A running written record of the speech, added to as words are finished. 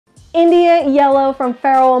India Yellow from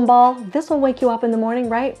Farrow and Ball. This will wake you up in the morning,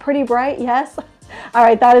 right? Pretty bright, yes? All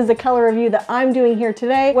right, that is the color review that I'm doing here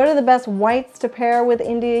today. What are the best whites to pair with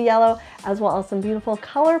India Yellow, as well as some beautiful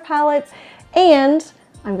color palettes. And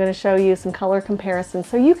I'm gonna show you some color comparisons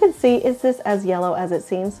so you can see, is this as yellow as it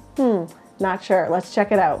seems? Not sure. Let's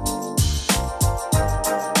check it out.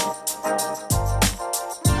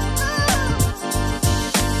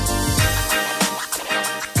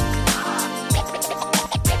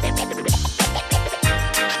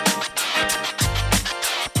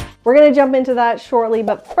 We're going to jump into that shortly,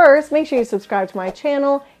 but first, make sure you subscribe to my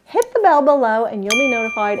channel, hit the bell below, and you'll be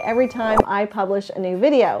notified every time I publish a new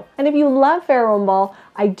video. And if you love Farrow and Ball,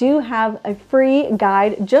 I do have a free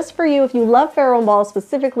guide just for you. If you love Farrow and Ball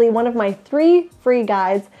specifically, one of my 3 free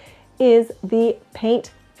guides is the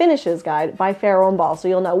Paint Finishes Guide by Farrow and Ball. So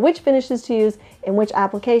you'll know which finishes to use in which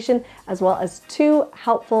application, as well as 2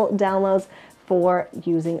 helpful downloads for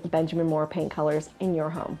using Benjamin Moore paint colors in your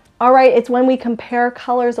home. All right, it's when we compare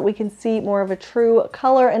colors that we can see more of a true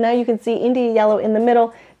color. And now you can see India Yellow in the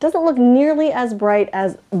middle. Doesn't look nearly as bright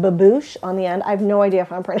as babouche on the end. I have no idea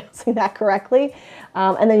if I'm pronouncing that correctly.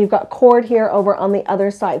 And then you've got cord here over on the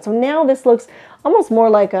other side. So now this looks almost more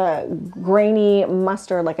like a grainy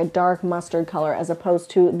mustard, like a dark mustard color, as opposed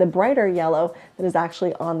to the brighter yellow that is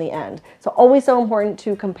actually on the end. So always so important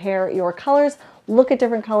to compare your colors. Look at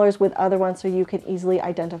different colors with other ones so you can easily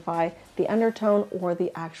identify the undertone or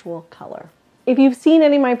the actual color. If you've seen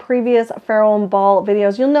any of my previous Farrow and Ball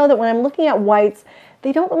videos, you'll know that when I'm looking at whites,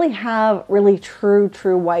 they don't really have really true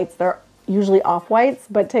whites. They're usually off whites,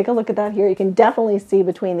 but take a look at that here. You can definitely see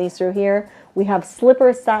between these through here. We have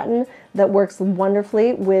slipper satin that works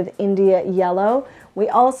wonderfully with India Yellow. We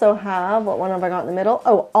also have, what one have I got in the middle?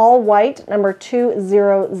 Oh, all white, number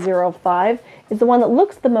 2005 is the one that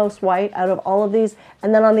looks the most white out of all of these.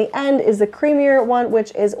 And then on the end is the creamier one,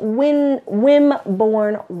 which is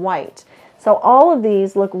Whim-born White. So all of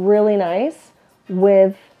these look really nice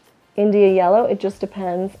with India Yellow. It just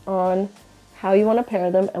depends on how you want to pair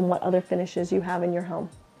them and what other finishes you have in your home.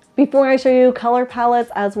 Before I show you color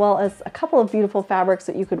palettes as well as a couple of beautiful fabrics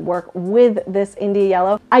that you could work with this India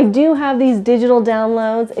Yellow, I do have these digital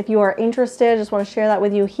downloads. If you are interested, I just want to share that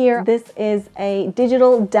with you here. This is a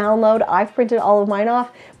digital download. I've printed all of mine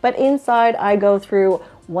off, but inside I go through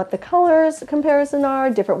what the colors comparison are,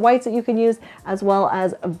 different whites that you can use, as well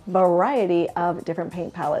as a variety of different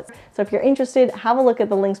paint palettes. So if you're interested, have a look at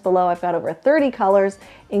the links below. I've got over 30 colors,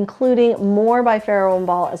 including more by Farrow and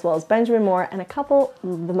Ball, as well as Benjamin Moore, and a couple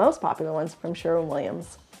of the most popular ones from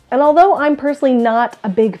Sherwin-Williams. And although I'm personally not a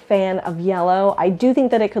big fan of yellow, I do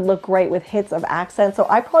think that it could look great with hits of accent. So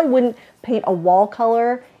I probably wouldn't paint a wall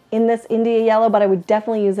color in this India Yellow, but I would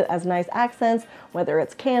definitely use it as nice accents, whether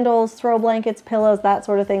it's candles, throw blankets, pillows, that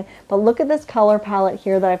sort of thing. But look at this color palette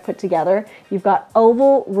here that I've put together. You've got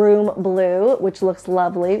Oval Room Blue, which looks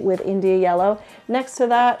lovely with India Yellow. Next to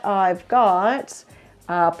that, I've got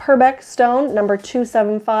Purbeck Stone, number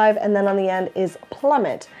 275, and then on the end is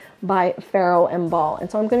Plummet by Farrow and Ball.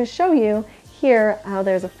 And so I'm going to show you here how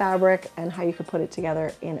there's a fabric and how you could put it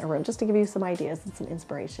together in a room, just to give you some ideas and some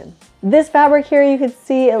inspiration. This fabric here, you can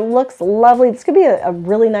see it looks lovely. This could be a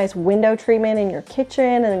really nice window treatment in your kitchen,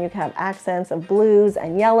 and then you can have accents of blues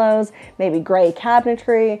and yellows, maybe gray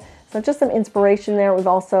cabinetry. So just some inspiration there. We've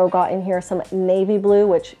also got in here some navy blue,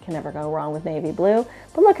 which can never go wrong with navy blue.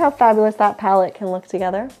 But look how fabulous that palette can look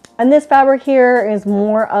together. And this fabric here is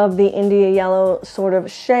more of the India Yellow sort of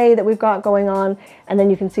shade that we've got going on. And then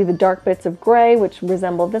you can see the dark bits of gray, which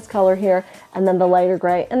resemble this color here, and then the lighter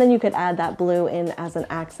gray. And then you could add that blue in as an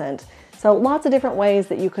accent. So lots of different ways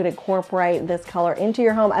that you could incorporate this color into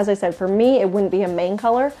your home. As I said, for me, it wouldn't be a main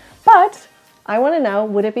color, but I want to know,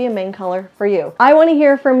 would it be a main color for you? I want to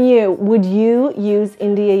hear from you. Would you use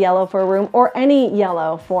India Yellow for a room, or any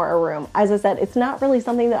yellow for a room? As I said, it's not really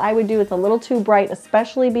something that I would do. It's a little too bright,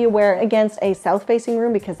 especially be aware against a south-facing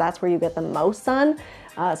room, because that's where you get the most sun.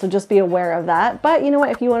 So just be aware of that. But you know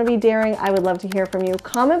what? If you want to be daring, I would love to hear from you.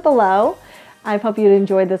 Comment below. I hope you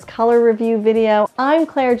enjoyed this color review video. I'm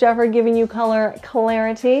Claire Jefford, giving you color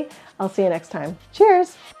clarity. I'll see you next time.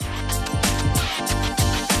 Cheers.